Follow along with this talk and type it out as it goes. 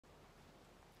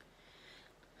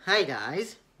Hi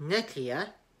guys, Nick here,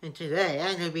 and today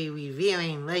I'm going to be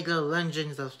reviewing Lego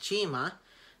Legends of Chima,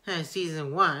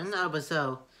 Season 1,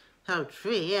 Episode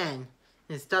 3, and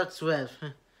it starts with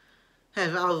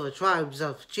all the tribes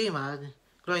of Chima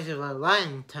going to the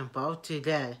Lion Temple to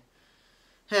get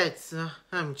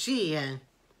Chi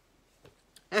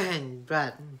and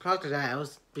but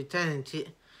crocodiles pretending to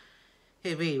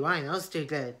be rhinos to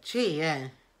get Chi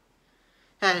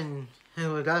and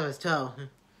regardless told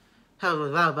how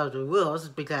Laval about the rules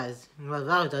because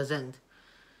Laval doesn't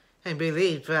and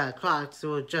believed that clocks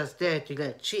were just there to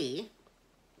get Chi.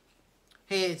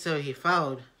 So he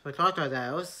followed the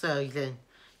crocodiles so he can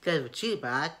get the Chi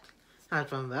back out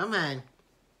from them and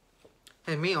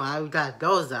meanwhile we got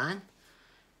Gozan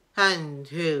and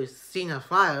who's seen a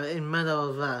fire in the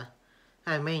middle of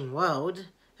the main road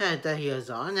that he was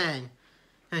on and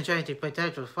trying to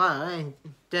protect the fire and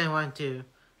didn't want to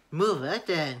move it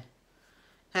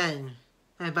and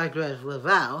back with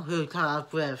Laval, who caught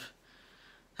up with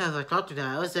the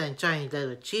crocodiles and trying to get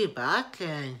the Chi back,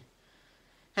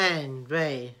 and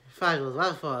they fought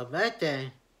Laval for a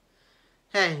bit,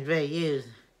 and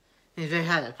they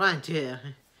had a plan to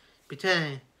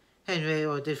pretend, and they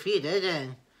were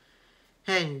defeated,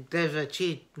 and gave the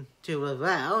Chi to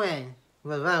Laval, and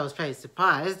Laval was pretty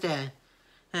surprised, and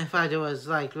thought it was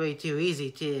like way too easy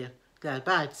to get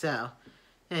back, so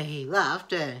he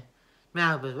left, and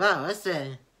Mal Bavaris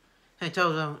and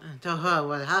told her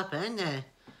what happened,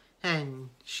 and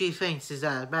she thinks it's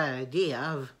a bad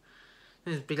idea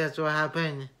because what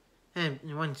happened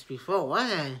once before,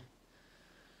 and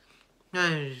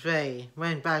they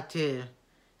went back to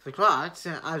the clocks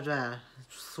out of the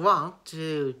swamp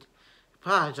to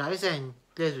apologize and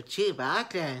give the Chi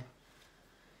back,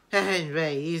 and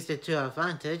they used it to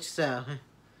advantage, so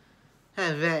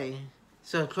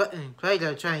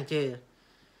Crater trying to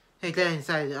get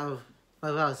inside of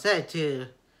Laval said to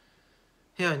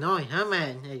annoy him,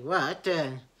 and it worked,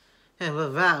 and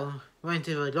Laval went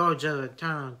to the Lords of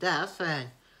Eternal Death,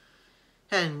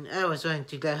 and Alice went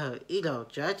to get her Eagle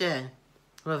Jet, and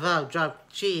Laval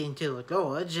dropped Chi into the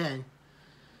gorge, and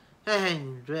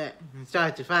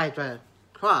started to fight the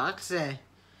clocks,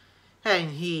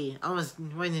 and he almost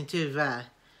went into the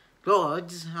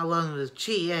gorge along with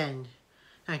Chi and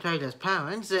Crater's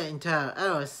parents until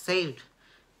Alice saved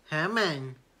him,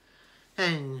 and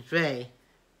they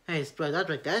split up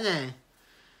again,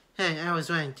 and Alice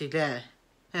went to get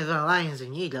the lions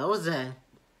and eagles, and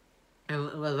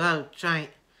without trying,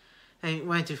 and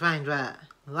went to find the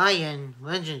lion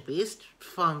legend beast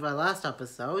from the last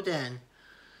episode, and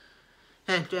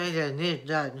Trader knew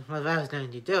that Laval was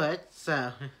going to do it,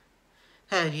 so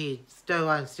he still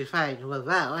wants to fight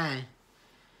Laval, and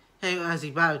as he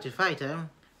about to fight him,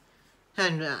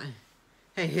 and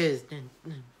his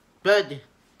blood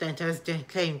dentist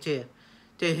came to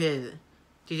do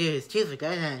his teeth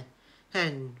again,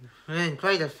 and then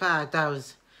quite a fact that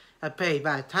was a pretty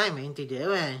bad timing to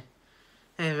do, and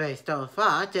they still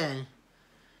fought,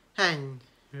 and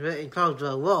they called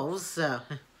the wolves, so,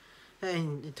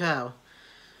 until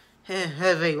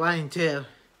they wanted to,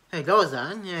 it goes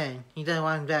on, and he didn't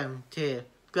want them to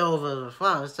go over the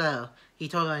forest, so he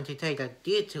told them to take a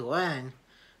detour, and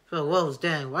the wolves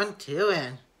didn't want to,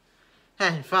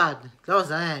 and fought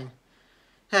Gozan,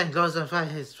 and Gozan thought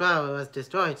his flower was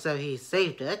destroyed, so he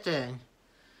saved it,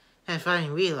 and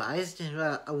finally realized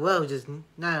a world is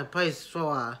not a place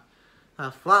for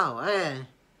a flower,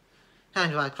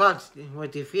 and the clocks were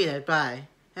defeated by,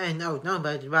 and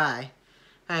outnumbered by,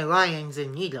 lions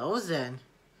and eagles, and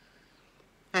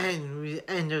we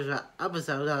ended the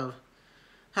episode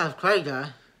of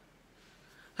Crater,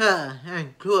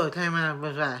 and Cooler came out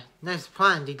with a nice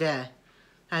plan to get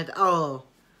all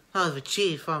the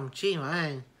Chi from Chima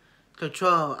and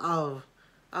control all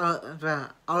of the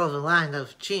land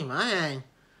of Chima, and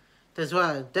that's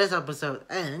where this episode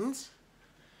ends.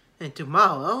 And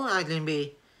tomorrow I'm going to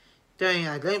be doing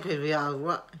a gameplay video of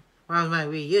one of my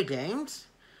Wii U games.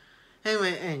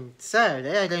 And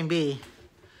Saturday I'm going to be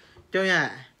doing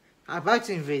a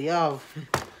unboxing video of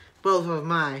both of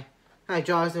my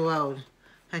Jaws the World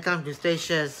and Come to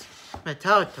Statia's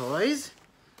Mattel toys.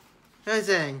 And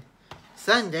then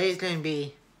Sunday is going to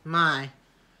be my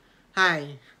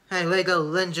Lego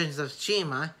Legends of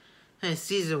Chima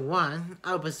Season 1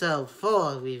 Episode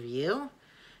 4 review.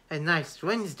 And next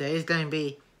Wednesday is going to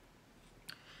be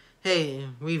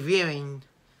reviewing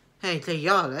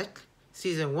Chaotic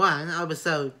Season 1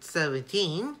 Episode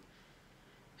 17.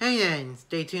 And then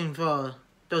stay tuned for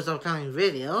those upcoming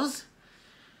videos.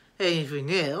 And if you're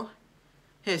new,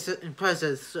 press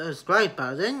the subscribe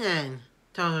button and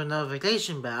turn on the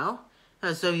notification bell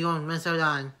so you won't miss out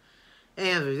on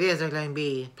any of the videos I'm going to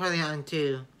be putting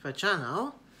onto the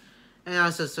channel. And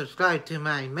also subscribe to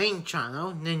my main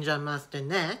channel, Ninja Master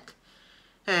Nick,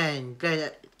 and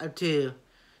get up to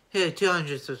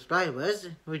 200 subscribers,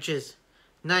 which is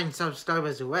 9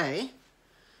 subscribers away.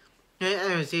 And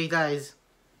I will see you guys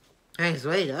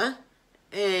later,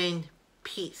 and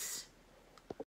peace.